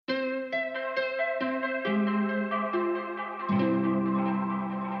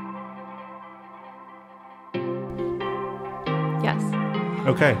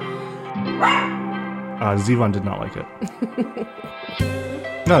Okay. Zevon did not like it.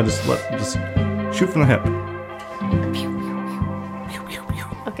 No, just shoot from the hip.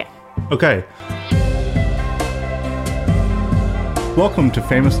 Okay. Okay. Welcome to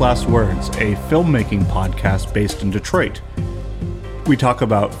Famous Last Words, a filmmaking podcast based in Detroit. We talk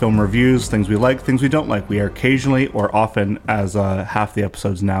about film reviews, things we like, things we don't like. We occasionally, or often, as half the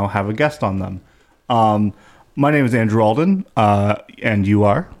episodes now, have a guest on them. My name is Andrew Alden, and you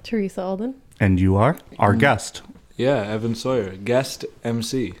are? Teresa Alden. And you are? Our guest. Yeah, Evan Sawyer, guest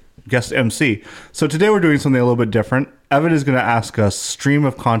MC. Guest MC. So today we're doing something a little bit different. Evan is going to ask us stream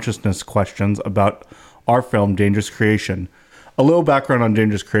of consciousness questions about our film, Dangerous Creation. A little background on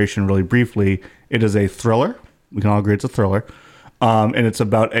Dangerous Creation really briefly. It is a thriller. We can all agree it's a thriller. And it's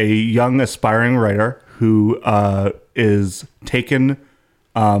about a young aspiring writer who is taken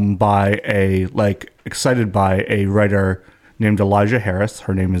excited by a writer named Elijah Harris.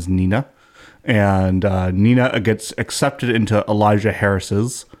 Her name is Nina. And Nina gets accepted into Elijah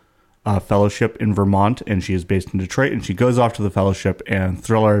Harris's fellowship in Vermont, and she is based in Detroit. And she goes off to the fellowship, and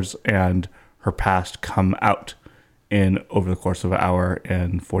thrillers and her past come out over the course of an hour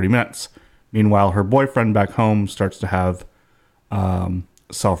and 40 minutes. Meanwhile, her boyfriend back home starts to have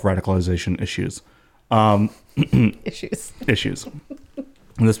self-radicalization issues. Issues.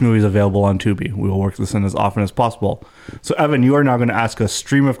 And this movie is available on Tubi. We will work this in as often as possible. So, Evan, you are now going to ask us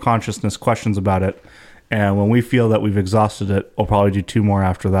stream of consciousness questions about it. And when we feel that we've exhausted it, we'll probably do 2 more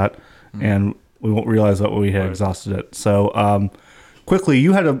after that. And we won't realize that we had exhausted it. So, quickly,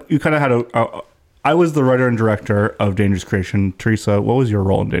 I was the writer and director of Dangerous Creation. Teresa, what was your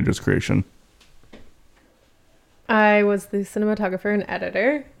role in Dangerous Creation? I was the cinematographer and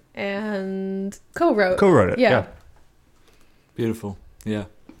editor and co-wrote. Co-wrote it, yeah. Beautiful, yeah.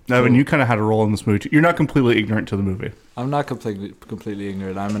 Evan, you kind of had a role in this movie too. You're not completely ignorant to the movie. I'm not completely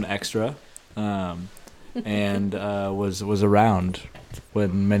ignorant. I'm an extra, and was around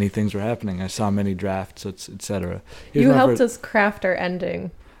when many things were happening. I saw many drafts, etc. You helped us craft our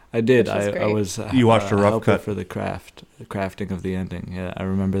ending. I did. I was. You watched a rough cut for the crafting of the ending. Yeah, I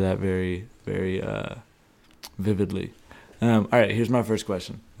remember that very, very vividly. All right, here's my first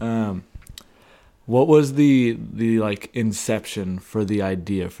question. What was the inception for the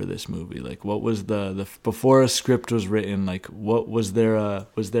idea for this movie? Like, what was the before a script was written? Like, what was there a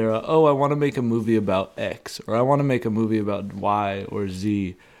I want to make a movie about X, or I want to make a movie about Y or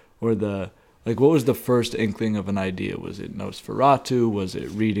Z, or what was the first inkling of an idea? Was it Nosferatu? Was it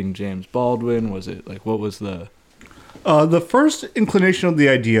reading James Baldwin? Was it what was the first inclination of the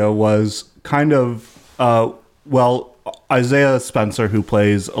idea was kind of Isaiah Spencer, who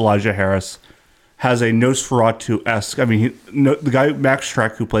plays Elijah Harris, has a Nosferatu-esque. I mean, the guy Max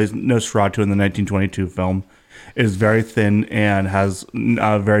Schreck, who plays Nosferatu in the 1922 film, is very thin and has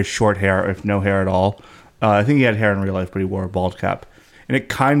very short hair, if no hair at all. I think he had hair in real life, but he wore a bald cap. And it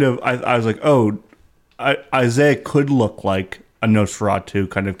kind of, I was like, Isaiah could look like a Nosferatu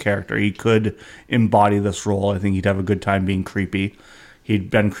kind of character. He could embody this role. I think he'd have a good time being creepy. He'd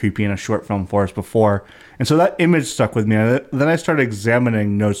been creepy in a short film for us before. And so that image stuck with me. And then I started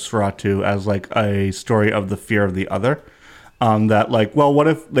examining Nosferatu as a story of the fear of the other. What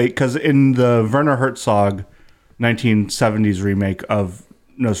if because in the Werner Herzog 1970s remake of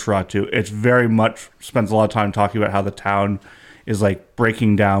Nosferatu, it's very much spends a lot of time talking about how the town is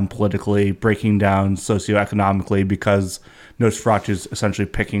breaking down politically, breaking down socioeconomically, because Nosferatu is essentially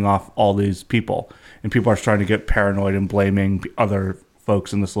picking off all these people. And people are starting to get paranoid and blaming other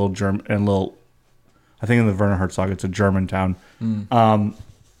folks in this I think in the Werner Herzog, it's a German town,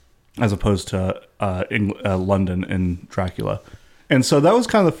 as opposed to London in Dracula. And so that was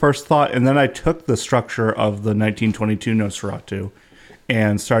kind of the first thought. And then I took the structure of the 1922 Nosferatu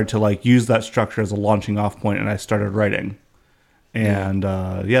and started to use that structure as a launching off point, and I started writing. And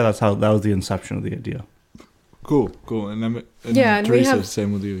that was the inception of the idea. Cool. And Teresa,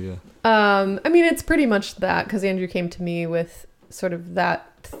 same with you, yeah. I mean, it's pretty much that, because Andrew came to me with sort of that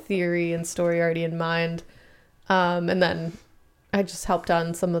theory and story already in mind. And then I just helped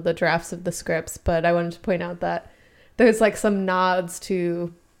on some of the drafts of the scripts, but I wanted to point out that there's some nods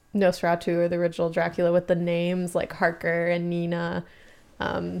to Nosferatu or the original Dracula with the names like Harker and Nina.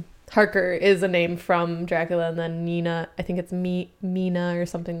 Harker is a name from Dracula, and then Nina, I think it's Mina or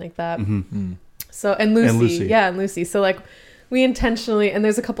something like that. Mm-hmm. So, and Lucy. Yeah, and Lucy. So we intentionally, and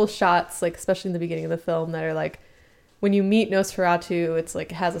there's a couple shots, especially in the beginning of the film, that are when you meet Nosferatu, it's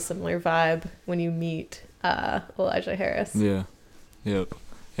has a similar vibe when you meet Elijah Harris. Yeah.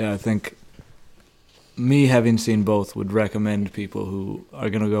 I think me having seen both would recommend people who are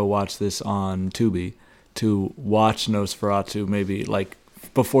going to go watch this on Tubi to watch Nosferatu maybe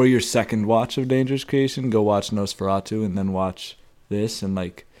before your second watch of Dangerous Creation, go watch Nosferatu and then watch this, and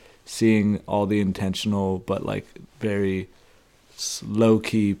like seeing all the intentional but like very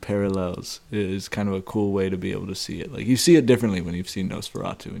low-key parallels is kind of a cool way to be able to see it. Like you see it differently when you've seen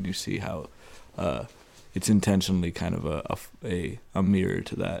Nosferatu, and you see how it's intentionally kind of a mirror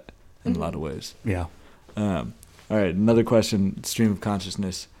to that in a lot of ways. Yeah. All right, another question, stream of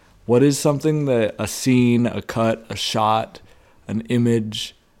consciousness. What is something that a scene, a cut, a shot, an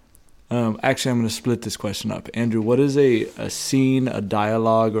image... actually, I'm going to split this question up. Andrew, what is a scene, a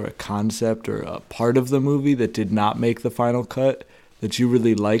dialogue, or a concept, or a part of the movie that did not make the final cut that you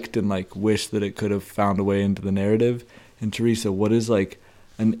really liked and like wish that it could have found a way into the narrative? And Teresa, what is like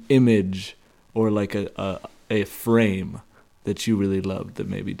an image or like a frame that you really loved that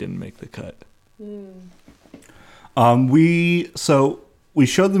maybe didn't make the cut? We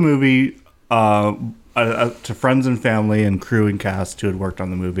showed the movie to friends and family and crew and cast who had worked on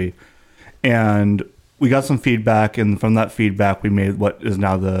the movie, and we got some feedback, and from that feedback we made what is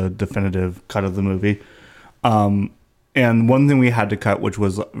now the definitive cut of the movie. And one thing we had to cut, which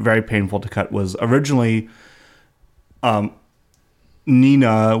was very painful to cut, was originally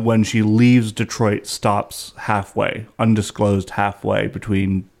Nina, when she leaves Detroit, stops halfway, undisclosed halfway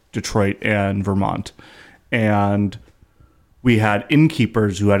between Detroit and Vermont. And we had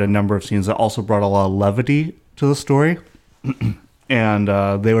innkeepers who had a number of scenes that also brought a lot of levity to the story. And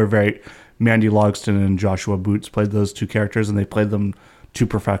they were very... Mandy Logston and Joshua Boots played those two characters, and they played them to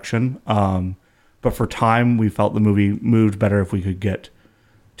perfection. But for time, we felt the movie moved better if we could get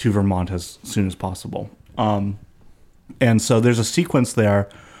to Vermont as soon as possible. And so there's a sequence there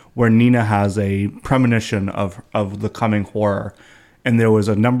where Nina has a premonition of the coming horror. And there was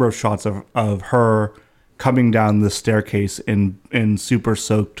a number of shots of her coming down the staircase in super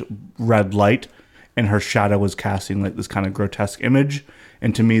soaked red light, and her shadow was casting like this kind of grotesque image.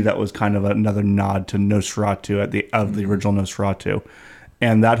 And to me, that was kind of another nod to Nosferatu of the original Nosferatu.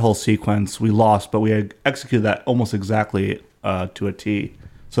 And that whole sequence we lost, but we had executed that almost exactly to a T.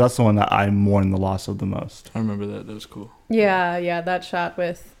 So that's the one that I mourn the loss of the most. I remember that. That was cool. Yeah, that shot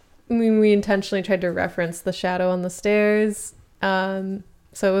with... I mean, we intentionally tried to reference the shadow on the stairs. So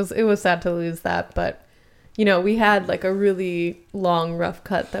it was sad to lose that, but you know, we had like a really long rough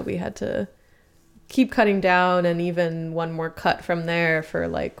cut that we had to keep cutting down, and even one more cut from there for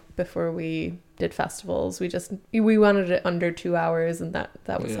like before we did festivals. We wanted it under 2 hours, and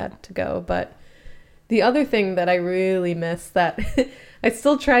that was had to go. But the other thing that I really miss that I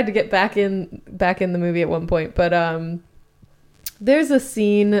still tried to get back in the movie at one point, but there's a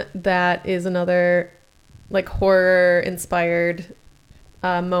scene that is another like horror inspired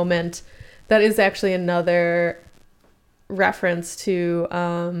moment that is actually another reference to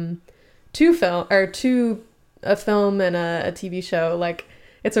a film and a TV show. Like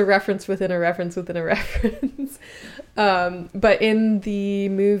it's a reference within a reference within a reference. But in the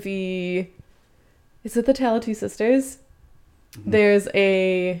movie, is it The Tale of Two Sisters? Mm-hmm.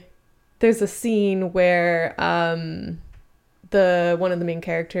 There's a scene where one of the main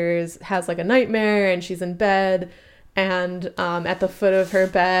characters has like a nightmare, and she's in bed, and at the foot of her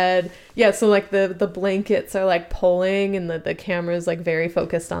bed, so like the blankets are like pulling, and the camera is like very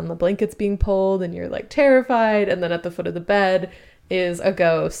focused on the blankets being pulled, and you're like terrified. And then at the foot of the bed is a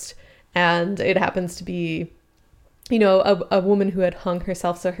ghost, and it happens to be, you know, a woman who had hung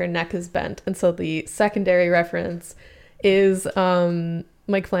herself, so her neck is bent. And so the secondary reference is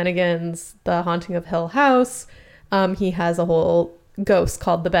Mike Flanagan's The Haunting of Hill House. He has a whole ghost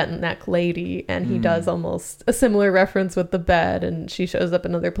called the Bent Neck Lady, and he does almost a similar reference with the bed, and she shows up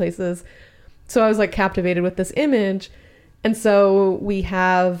in other places. So I was like captivated with this image. And so we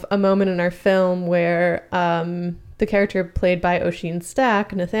have a moment in our film where the character played by Oisin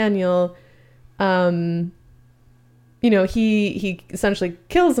Stack, Nathaniel, you know, he essentially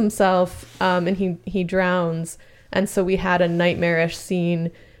kills himself, and he drowns. And so we had a nightmarish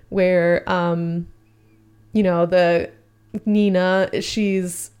scene where you know, the Nina,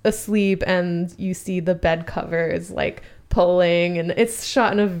 she's asleep, and you see the bed covers like pulling, and it's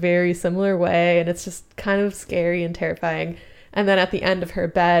shot in a very similar way, and it's just kind of scary and terrifying. And then at the end of her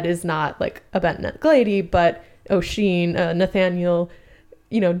bed is not like a bent neck lady, but Oisin, Nathaniel,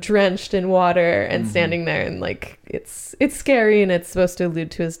 you know, drenched in water and standing there, and like it's scary, and it's supposed to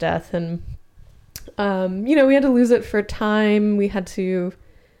allude to his death. And you know, we had to lose it for time. We had to,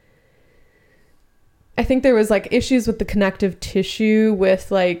 I think there was like issues with the connective tissue with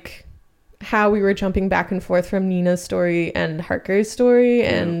like how we were jumping back and forth from Nina's story and Harker's story,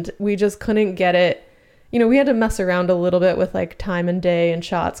 and we just couldn't get it we had to mess around a little bit with like time and day and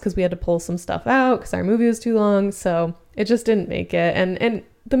shots because we had to pull some stuff out because our movie was too long. So it just didn't make it. And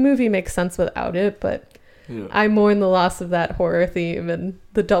the movie makes sense without it, but I mourn the loss of that horror theme and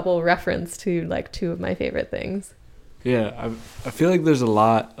the double reference to like two of my favorite things. Yeah, I feel like there's a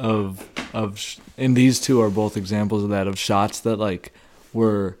lot of and these two are both examples of that, of shots that like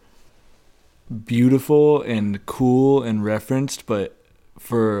were beautiful and cool and referenced, but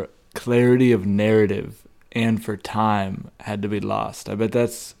for clarity of narrative and for time had to be lost. I bet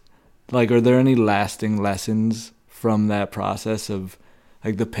that's like, are there any lasting lessons from that process of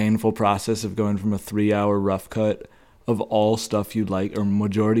like the painful process of going from a 3-hour rough cut of all stuff you like, or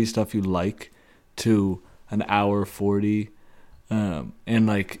majority stuff you like, to an hour 40, and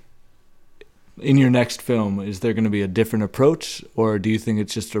like in your next film, is there going to be a different approach, or do you think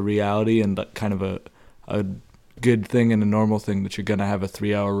it's just a reality and kind of a good thing and a normal thing that you're going to have a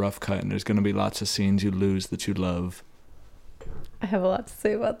 3-hour rough cut and there's going to be lots of scenes you lose that you love? I have a lot to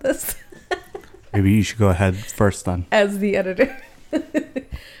say about this. Maybe you should go ahead first then. As the editor.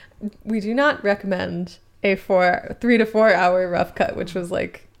 We do not recommend a 3 to 4 hour rough cut, which was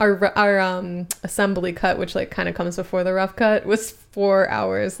like our assembly cut, which like kind of comes before the rough cut, was 4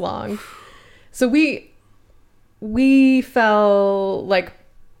 hours long. So we felt like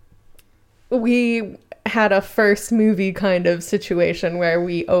we had a first movie kind of situation where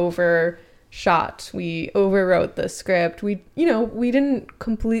we overshot, we overwrote the script. We didn't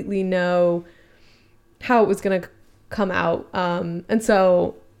completely know how it was going to come out. And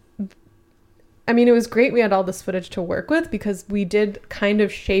so, I mean, it was great we had all this footage to work with because we did kind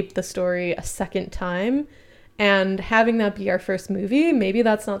of shape the story a second time. And having that be our first movie, maybe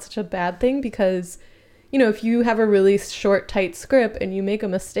that's not such a bad thing because, if you have a really short, tight script and you make a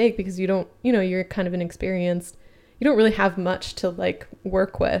mistake because you don't, you're kind of inexperienced, you don't really have much to like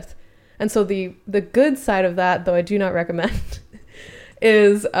work with. And so the good side of that, though I do not recommend,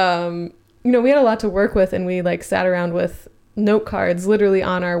 is, we had a lot to work with and we like sat around with note cards literally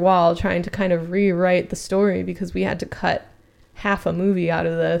on our wall trying to kind of rewrite the story because we had to cut half a movie out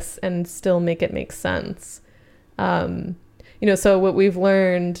of this and still make it make sense. So what we've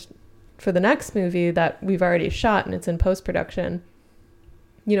learned for the next movie that we've already shot and it's in post-production,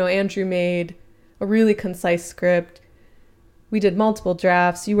 Andrew made a really concise script. We did multiple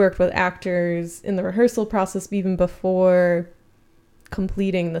drafts. You worked with actors in the rehearsal process even before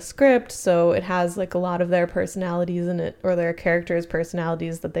completing the script, so it has like a lot of their personalities in it, or their characters'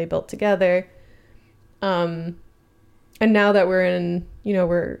 personalities that they built together. And now that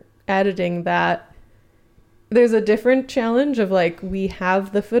we're editing that, there's a different challenge of like, we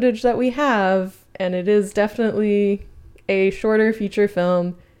have the footage that we have, and it is definitely a shorter feature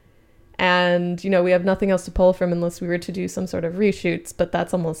film, and we have nothing else to pull from unless we were to do some sort of reshoots, but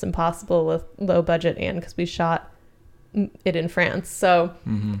that's almost impossible with low budget and because we shot it in France. So,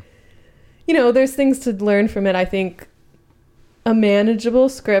 there's things to learn from it. I think a manageable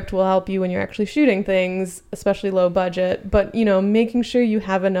script will help you when you're actually shooting things, especially low budget, but, making sure you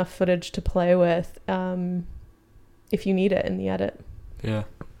have enough footage to play with if you need it in the edit. Yeah.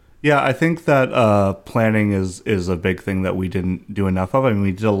 Yeah, I think that planning is a big thing that we didn't do enough of. I mean,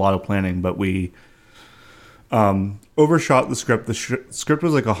 we did a lot of planning, but we overshot the script. The script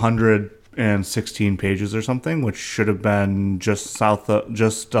was like 116 pages or something, which should have been just a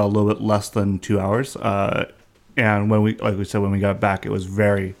little bit less than 2 hours. And when we got back, it was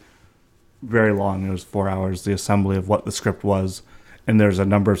very, very long. It was 4 hours, the assembly of what the script was. And there's a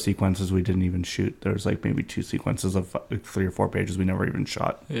number of sequences we didn't even shoot. There's like maybe 2 sequences of 3 or 4 pages we never even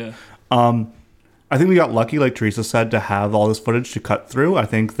shot. Yeah. I think we got lucky, like Teresa said, to have all this footage to cut through. I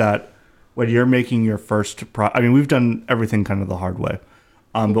think that when you're making your first we've done everything kind of the hard way.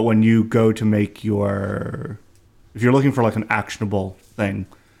 But when you go to make if you're looking for like an actionable thing,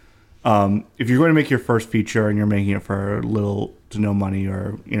 if you're going to make your first feature and you're making it for little to no money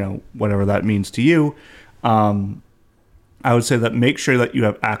or, whatever that means to you, I would say that make sure that you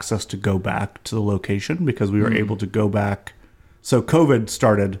have access to go back to the location because we were able to go back. So COVID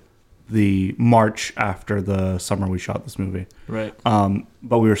started the March after the summer we shot this movie. Right.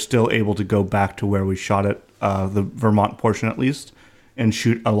 But we were still able to go back to where we shot it, the Vermont portion at least, and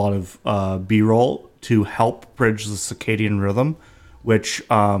shoot a lot of B-roll to help bridge the circadian rhythm, which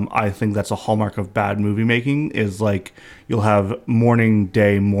I think that's a hallmark of bad movie making, is like you'll have morning,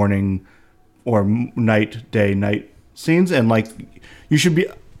 day, morning, or night, day, night scenes. And like you should be,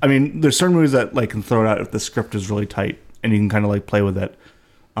 there's certain movies that like can throw it out if the script is really tight and you can kind of like play with it.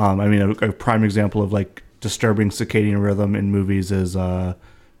 A prime example of like disturbing circadian rhythm in movies is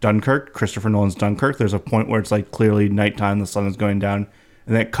Dunkirk, Christopher Nolan's Dunkirk. There's a point where it's like clearly nighttime, the sun is going down,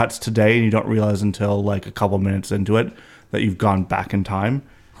 and then it cuts today, and you don't realize until like a couple minutes into it that you've gone back in time.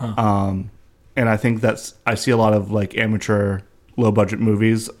 And I think I see a lot of like amateur low budget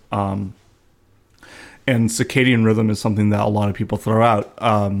movies, and circadian rhythm is something that a lot of people throw out,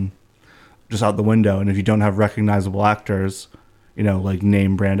 just out the window. And if you don't have recognizable actors, like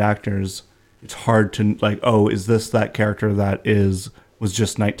name brand actors, it's hard to like, oh, is this that character that was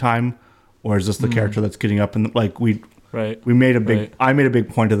just nighttime, or is this the character that's getting up? And like we made I made a big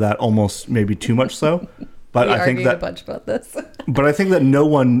point of that, almost maybe too much so. But we I think that a bunch about this. But I think that no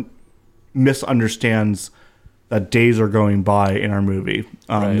one misunderstands that days are going by in our movie.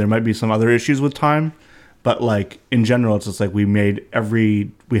 There might be some other issues with time, but like in general, it's just like we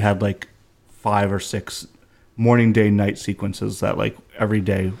had like 5 or 6 morning, day, night sequences that like every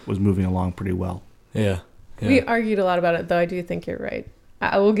day was moving along pretty well. Yeah. We argued a lot about it, though. I do think you're right.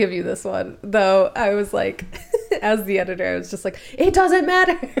 I will give you this one, though. I was like, as the editor, I was just like, it doesn't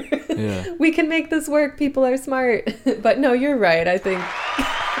matter. Yeah. We can make this work. People are smart. But no, you're right. I think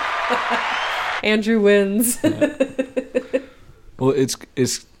Andrew wins. Well, it's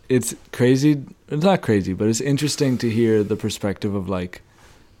crazy. It's not crazy, but it's interesting to hear the perspective of like,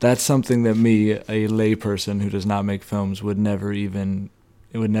 that's something that me, a layperson who does not make films, would never even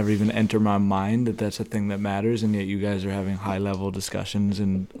enter my mind that that's a thing that matters, and yet you guys are having high level discussions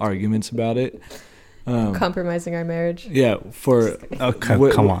and arguments about it. Compromising our marriage. Yeah,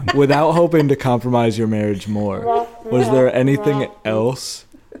 come on. Without hoping to compromise your marriage more, was there anything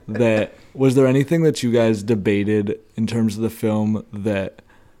that you guys debated in terms of the film that,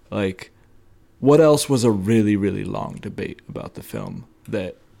 like, what else was a really, really long debate about the film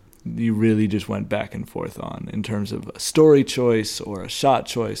that you really just went back and forth on in terms of a story choice or a shot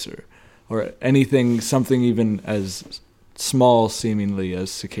choice or anything, something even as small seemingly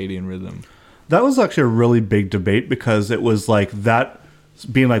as circadian rhythm? That was actually a really big debate, because it was like that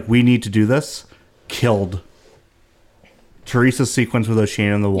being like, we need to do this, killed Teresa's sequence with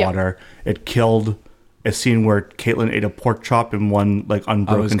O'Shane in the water. Yeah. It killed a scene where Caitlin ate a pork chop in one like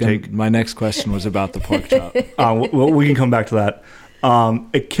unbroken take. My next question was about the pork chop. We can come back to that.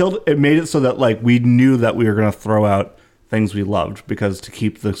 It made it so that like we knew that we were going to throw out things we loved, because to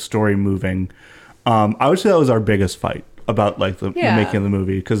keep the story moving. I would say that was our biggest fight about like the making of the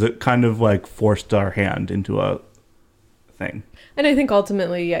movie, because it kind of like forced our hand into a thing. And I think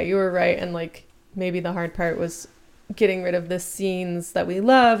ultimately, you were right. And like maybe the hard part was getting rid of the scenes that we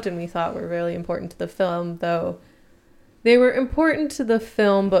loved and we thought were really important to the film, though they were important to the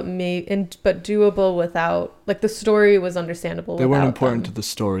film, but doable without, like, the story was understandable. They weren't important to the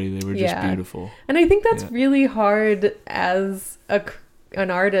story. They were just beautiful. And I think that's really hard as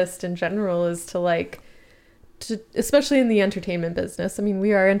an artist in general, is to especially in the entertainment business. I mean,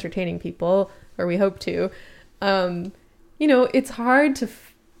 we are entertaining people, or we hope to. It's hard to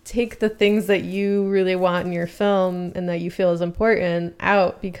take the things that you really want in your film and that you feel is important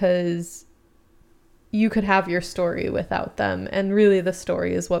out, because you could have your story without them, and really the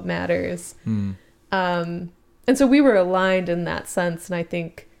story is what matters. And so we were aligned in that sense, and I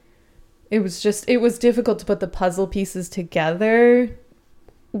think it was difficult to put the puzzle pieces together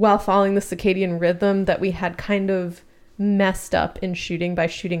while following the circadian rhythm that we had kind of messed up in shooting by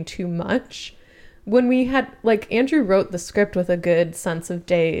shooting too much. When we had, like, Andrew wrote the script with a good sense of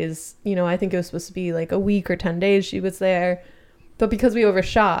days. I think it was supposed to be like a week or 10 days she was there, but because we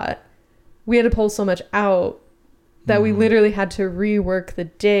overshot, we had to pull so much out that we literally had to rework the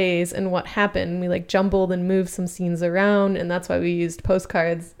days. And what happened, we like jumbled and moved some scenes around, and that's why we used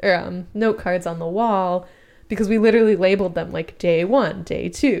postcards or note cards on the wall, because we literally labeled them like day 1, day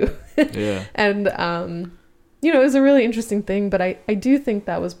 2. Yeah. And it was a really interesting thing, but I do think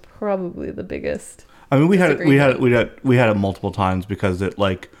that was probably the biggest. I mean, we had it multiple times, because it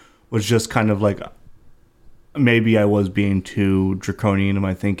like was just kind of like, maybe I was being too draconian in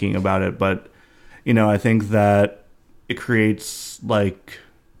my thinking about it, but I think that it creates, like,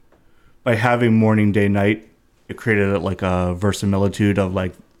 by having morning, day, night, it created like a verisimilitude of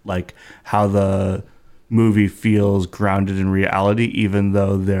like how the movie feels grounded in reality, even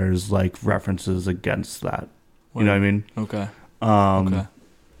though there's like references against that. You know what I mean? Okay. Okay.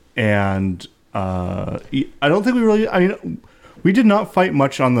 And I don't think we did not fight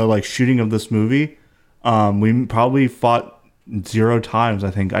much on the like shooting of this movie. We probably fought 0 times,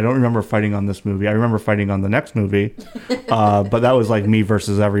 I think. I don't remember fighting on this movie. I remember fighting on the next movie, but that was like me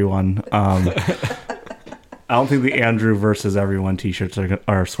versus everyone. I don't think the Andrew versus everyone t-shirts or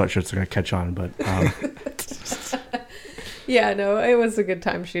sweatshirts are gonna catch on, but yeah, no, it was a good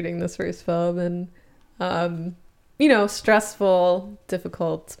time shooting this first film, and stressful,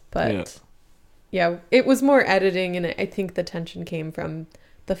 difficult, but yeah, it was more editing, and I think the tension came from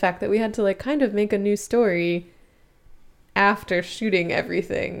the fact that we had to like kind of make a new story after shooting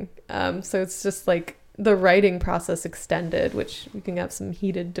everything. So it's just like the writing process extended, which we can have some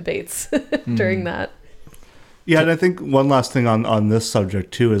heated debates during that. Yeah, and I think one last thing on this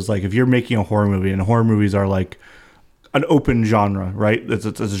subject too is like if you're making a horror movie, and horror movies are like an open genre, right? It's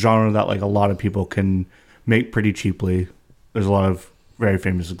a genre that like a lot of people can make pretty cheaply. There's a lot of very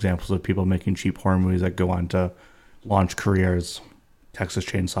famous examples of people making cheap horror movies that go on to launch careers. Texas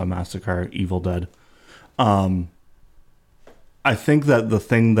Chainsaw Massacre, Evil Dead. I think that the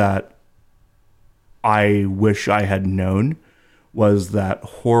thing that I wish I had known was that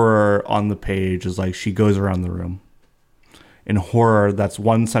horror on the page is like she goes around the room. In horror, that's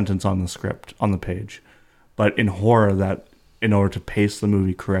one sentence on the script, on the page. But in horror, that in order to pace the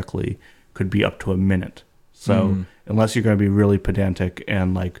movie correctly could be up to a minute. So unless you're going to be really pedantic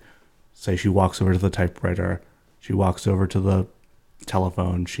and like say she walks over to the typewriter, she walks over to the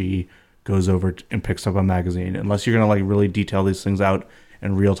telephone, she goes over and picks up a magazine. Unless you're going to like really detail these things out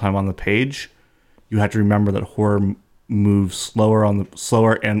in real time on the page, you have to remember that horror moves slower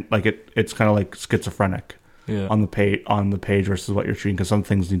and like it's kind of like schizophrenic on the page versus what you're shooting, because some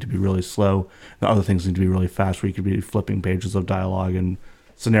things need to be really slow and other things need to be really fast, where you could be flipping pages of dialogue and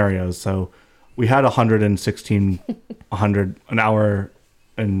scenarios. So we had an hour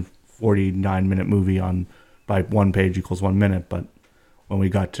and 49-minute movie on by one page equals 1 minute, but when we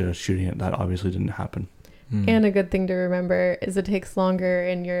got to shooting it, that obviously didn't happen. And a good thing to remember is it takes longer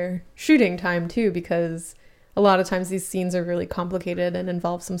in your shooting time too, because a lot of times these scenes are really complicated and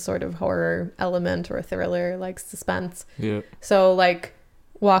involve some sort of horror element or a thriller, like suspense. Yeah. So like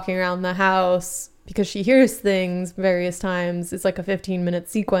walking around the house because she hears things various times, it's like a 15-minute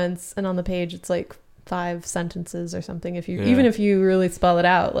sequence, and on the page it's like 5 sentences or something even if you really spell it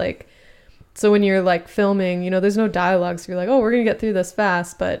out. Like, so when you're like filming, there's no dialogue, so you're like, oh, we're gonna get through this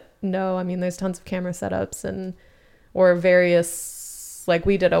fast, but no, I mean, there's tons of camera setups or various, like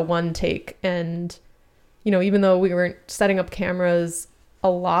we did a one take, and even though we weren't setting up cameras a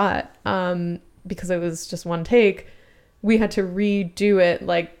lot, because it was just one take, we had to redo it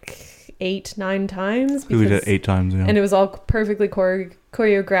like 8-9 times. We did it 8 times, yeah. And it was all perfectly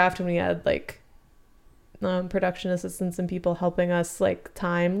choreographed, and we had like production assistants and people helping us like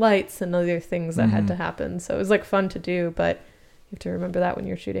time lights and other things that had to happen. So it was like fun to do, but you have to remember that when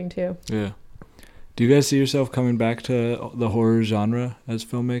you're shooting too. Yeah. Do you guys see yourself coming back to the horror genre as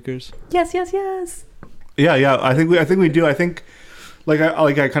filmmakers? Yes. Yeah. I think we do. I think, like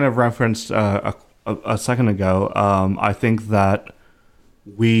I kind of referenced a second ago. I think that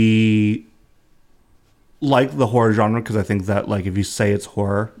we like the horror genre because I think that like if you say it's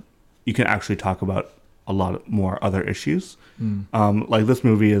horror, you can actually talk about a lot more other issues. Like this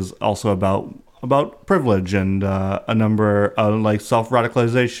movie is also about privilege and a number of like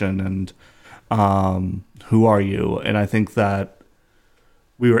self-radicalization and who are you? And I think that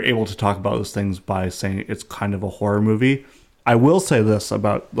we were able to talk about those things by saying it's kind of a horror movie. I will say this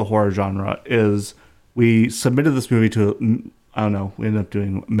about the horror genre is we submitted this movie to, I don't know, we ended up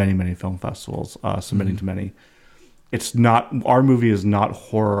doing many film festivals, submitting to many. It's not, our movie is not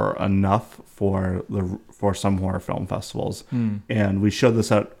horror enough for some horror film festivals. And we showed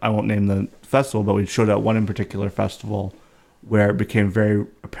this at, I won't name the festival, but we showed at one in particular festival where it became very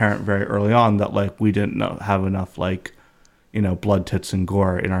apparent very early on that like we didn't have enough like, blood, tits, and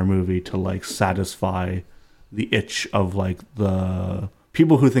gore in our movie to like satisfy the itch of like the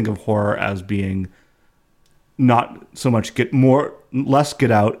people who think of horror as being not so much less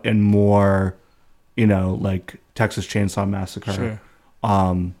Get Out and more, like Texas Chainsaw Massacre.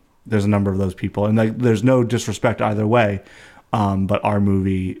 Sure. There's a number of those people, and like there's no disrespect either way, but our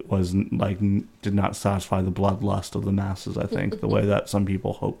movie was like did not satisfy the bloodlust of the masses, I think, the way that some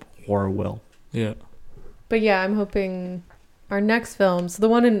people hope horror will. Yeah. But yeah, I'm hoping our next film, so the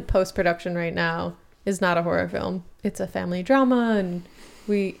one in post-production right now, is not a horror film. It's a family drama, and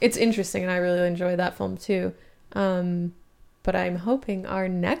it's interesting, and I really enjoy that film too. But I'm hoping our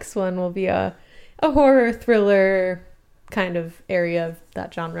next one will be a horror thriller kind of area of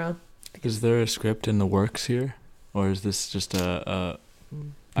that genre. Is there a script in the works here, or is this just a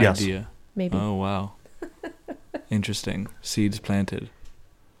yes. idea? Maybe. Oh wow, interesting. Seeds planted.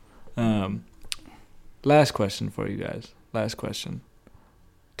 Last question for you guys. Last question.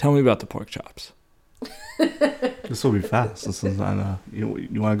 Tell me about the pork chops. This will be fast. This is you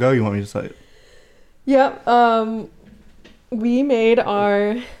want to go? You want me to say it? Yep. We made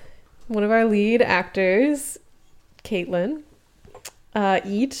one of our lead actors, Caitlin,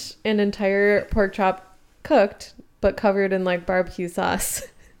 eat an entire pork chop cooked but covered in like barbecue sauce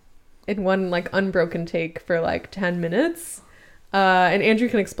in one like unbroken take for like 10 minutes. And Andrew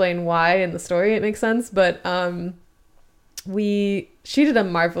can explain why in the story it makes sense, but she did a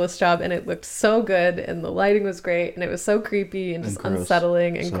marvelous job, and it looked so good, and the lighting was great, and it was so creepy and just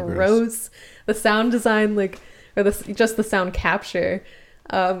unsettling and So gross. The sound design, just the sound capture,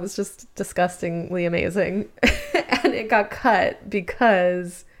 was just disgustingly amazing. And it got cut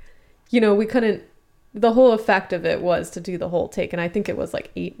because, we couldn't. The whole effect of it was to do the whole take, and I think it was like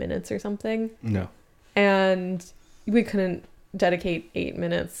 8 minutes or something. No. And we couldn't dedicate 8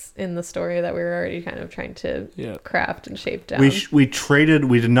 minutes in the story that we were already kind of trying to craft and shape down. We traded.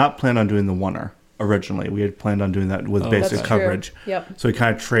 We did not plan on doing the oneer originally. We had planned on doing that with basic That's coverage. True. Yep. So we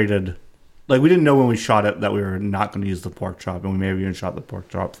kind of traded. Like, we didn't know when we shot it that we were not going to use the pork chop, and we maybe even shot the pork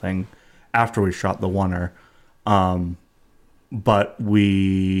chop thing after we shot the oneer. But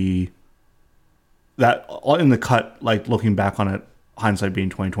that in the cut, like looking back on it, hindsight being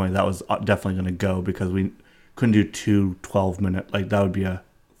 2020, that was definitely going to go because we couldn't do 2 12-minute, like that would be a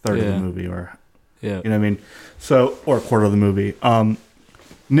third of the movie, or you know what I mean, so, or a quarter of the movie.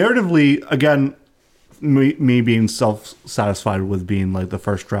 Narratively, again, me being self-satisfied with being like the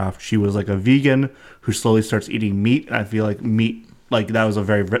first draft, she was like a vegan who slowly starts eating meat, and I feel like meat, like that was a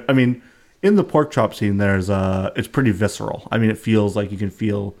very, I mean, in the pork chop scene, it's pretty visceral. I mean, it feels like you can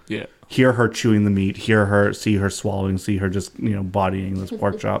hear her chewing the meat, see her swallowing, see her just, bodying this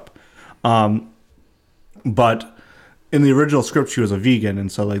pork chop. But in the original script, she was a vegan,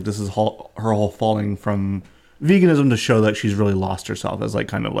 and so like this is her whole falling from veganism to show that she's really lost herself as like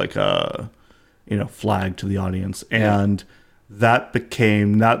kind of like a, flag to the audience. And that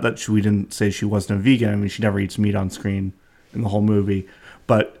became, not that we didn't say she wasn't a vegan. I mean, she never eats meat on screen in the whole movie,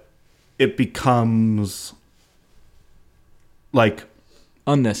 but it becomes like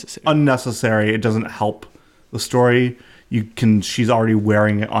unnecessary. It doesn't help the story. She's already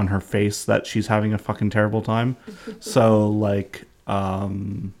wearing it on her face that she's having a fucking terrible time. So like, that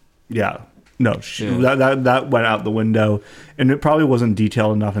went out the window, and it probably wasn't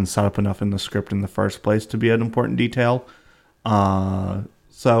detailed enough and set up enough in the script in the first place to be an important detail. So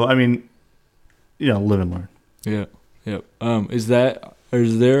I mean, live and learn. Yeah. Is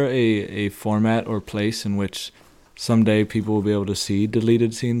there a format or place in which someday people will be able to see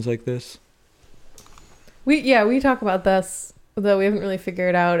deleted scenes like this? We talk about this, though we haven't really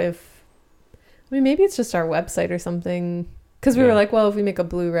figured out maybe it's just our website or something. Because we were like, well, if we make a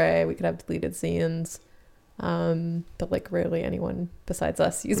Blu-ray, we could have deleted scenes. But like rarely anyone besides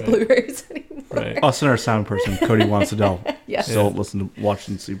us use Blu-rays anymore. Right. Us and our sound person, Cody Wansadell, yes. still watch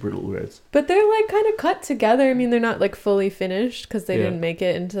and see Blu-rays. But they're like kind of cut together. I mean, they're not like fully finished because they didn't make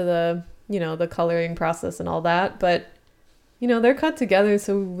it into the, the coloring process and all that. But, they're cut together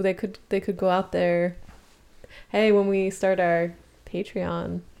so they could go out there. Hey, when we start our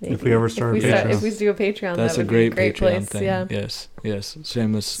Patreon, maybe. If we ever start a Patreon. If we do a Patreon, that's that would be a great Patreon place. thing. Yeah. Yes.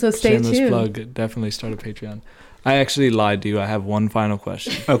 Shameless. So stay tuned. Plug. Definitely start a Patreon. I actually lied to you. I have one final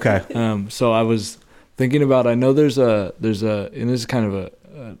question. Okay. So I was thinking about. I know there's a, and this is kind of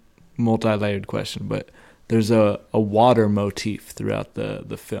a multi-layered question, but there's a water motif throughout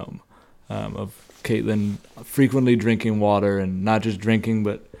the film, of Caitlin frequently drinking water, and not just drinking,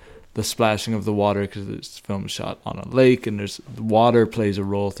 but the splashing of the water, because this film is shot on a lake, and the water plays a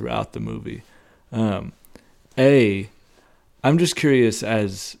role throughout the movie. I'm just curious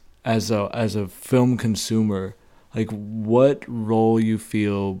as a film consumer, like what role you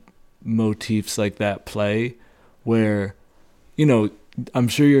feel motifs like that play, where, I'm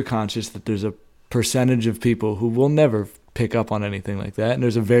sure you're conscious that there's a percentage of people who will never pick up on anything like that, and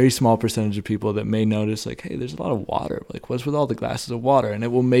there's a very small percentage of people that may notice, like, hey, there's a lot of water, like what's with all the glasses of water, and it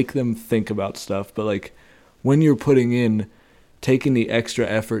will make them think about stuff. But like when you're taking the extra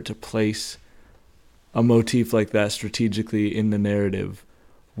effort to place a motif like that strategically in the narrative,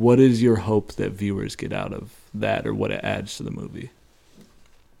 what is your hope that viewers get out of that, or what it adds to the movie?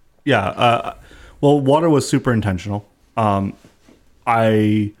 Well, water was super intentional. At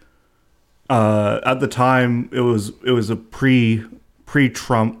the time, it was a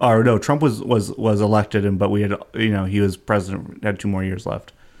pre-Trump, or no, Trump was elected, but we had, he was president, had 2 more years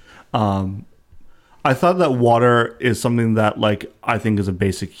left. I thought that water is something that, like, I think is a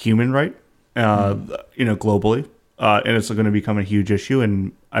basic human right, globally, and it's going to become a huge issue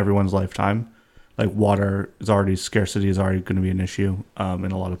in everyone's lifetime. Like, scarcity is already going to be an issue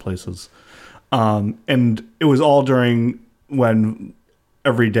in a lot of places. And it was all during when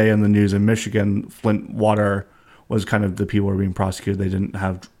every day in the news in Michigan, Flint water was kind of the people were being prosecuted. They didn't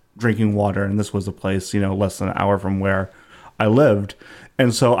have drinking water, and this was a place, less than an hour from where I lived.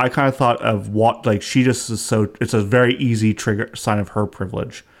 And so I kind of thought of what, like, she just is it's a very easy trigger sign of her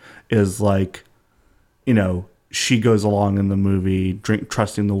privilege is like, she goes along in the movie,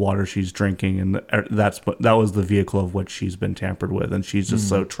 trusting the water she's drinking, and that was the vehicle of what she's been tampered with, and she's just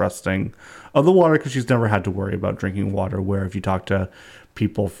so trusting of the water because she's never had to worry about drinking water. Where if you talk to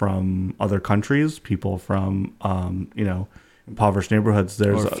people from other countries, people from impoverished neighborhoods,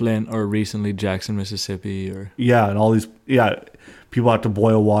 there's Flint, or recently Jackson, Mississippi, or and all these people have to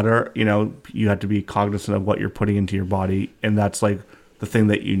boil water. You have to be cognizant of what you're putting into your body, and that's like the thing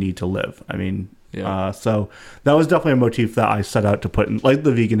that you need to live. I mean. Yeah. So that was definitely a motif that I set out to put in, like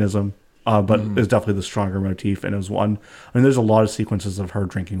the veganism, but it's definitely the stronger motif. And it was one. I mean, there's a lot of sequences of her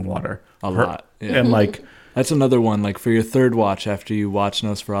drinking water. A lot. Yeah. And like that's another one. Like for your third watch, after you watch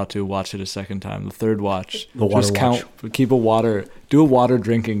Nosferatu, watch it a second time. The third watch, the water just watch. Keep do a water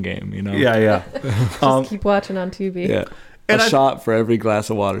drinking game. Yeah. Just keep watching on Tubi. Yeah. And shot for every glass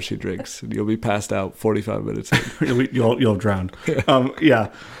of water she drinks, and you'll be passed out 45 minutes in. you'll drown.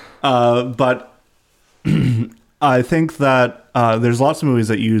 But I think that there's lots of movies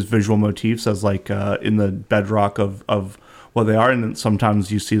that use visual motifs as like in the bedrock of what they are, and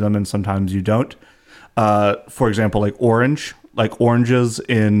sometimes you see them and sometimes you don't. For example, like oranges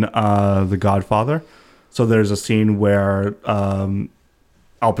in The Godfather. So there's a scene where Al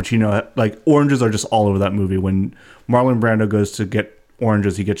Pacino, like oranges are just all over that movie. When Marlon Brando goes to get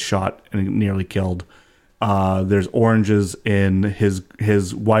oranges, he gets shot and nearly killed. There's oranges in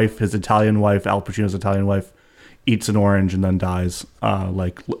his wife, his Italian wife, Al Pacino's Italian wife, eats an orange and then dies.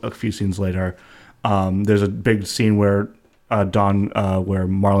 Like a few scenes later, there's a big scene where where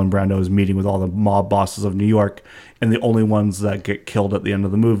Marlon Brando is meeting with all the mob bosses of New York, and the only ones that get killed at the end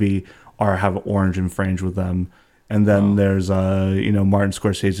of the movie have orange infringed with them. And then there's Martin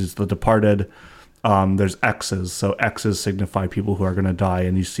Scorsese's The Departed. There's X's, so X's signify people who are going to die,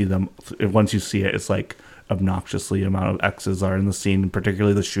 and you see them once you see it. It's like obnoxiously amount of X's are in the scene,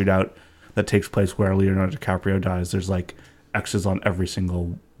 particularly the shootout that takes place where Leonardo DiCaprio dies. There's like X's on every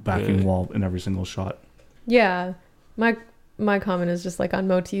single backing wall in every single shot. Yeah, my comment is just like on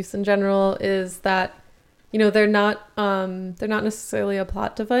motifs in general is that they're not necessarily a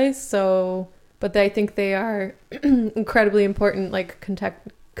plot device, but I think they are incredibly important, like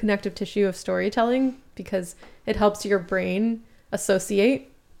connective tissue of storytelling, because it helps your brain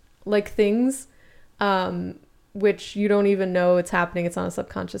associate like things which you don't even know it's happening. It's on a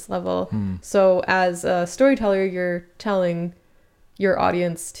subconscious level. So as a storyteller, you're telling your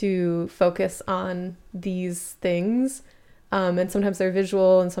audience to focus on these things, and sometimes they're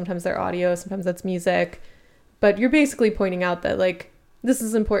visual and sometimes they're audio, sometimes that's music, but you're basically pointing out that like this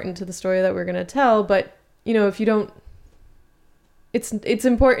is important to the story that we're going to tell. But if you don't, it's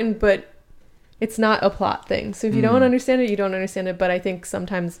important, but it's not a plot thing. So if you don't understand it, you don't understand it. But I think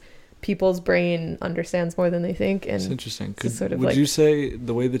sometimes people's brain understands more than they think. And it's interesting. Would you say,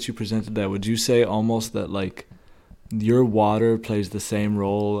 the way that you presented that, would you say almost that like your water plays the same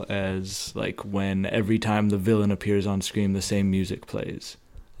role as like when every time the villain appears on screen, the same music plays?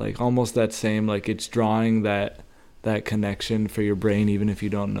 Like almost that same, like it's drawing that connection for your brain even if you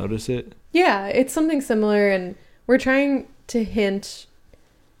don't notice it? Yeah, it's something similar, and we're trying to hint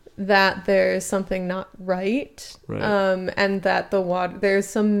that there's something not right. And that the water, there's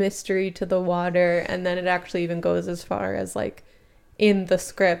some mystery to the water, and then it actually even goes as far as like in the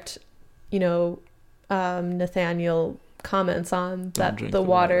script, Nathaniel comments on that the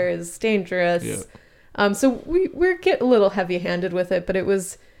water is dangerous. So we get a little heavy-handed with it, but it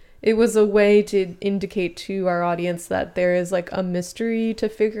was a way to indicate to our audience that there is like a mystery to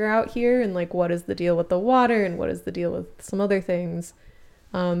figure out here, and like what is the deal with the water and what is the deal with some other things.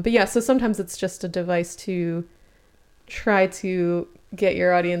 But yeah, so sometimes it's just a device to try to get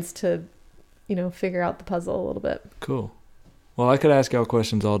your audience to, figure out the puzzle a little bit. Cool. Well, I could ask y'all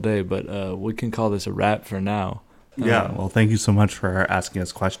questions all day, but we can call this a wrap for now. Yeah, well, thank you so much for asking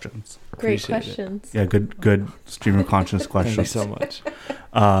us questions. Great questions. Yeah, good stream of consciousness questions. Thank you so much.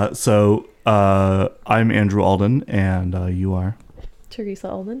 So I'm Andrew Alden, and you are? Teresa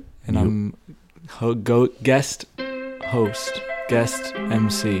Alden. And I'm guest host, guest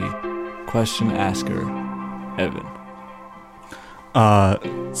MC, question asker, Evan.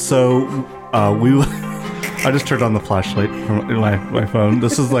 I just turned on the flashlight from my phone.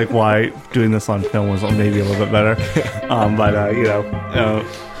 This is like why doing this on film was maybe a little bit better.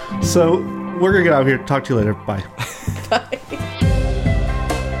 So we're gonna get out of here. Talk to you later. Bye. Bye.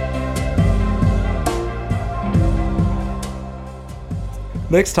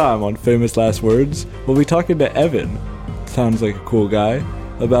 Next time on Famous Last Words, we'll be talking to Evan, sounds like a cool guy,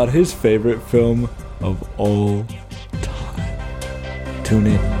 about his favorite film of all time. Tune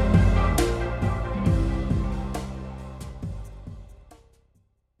in.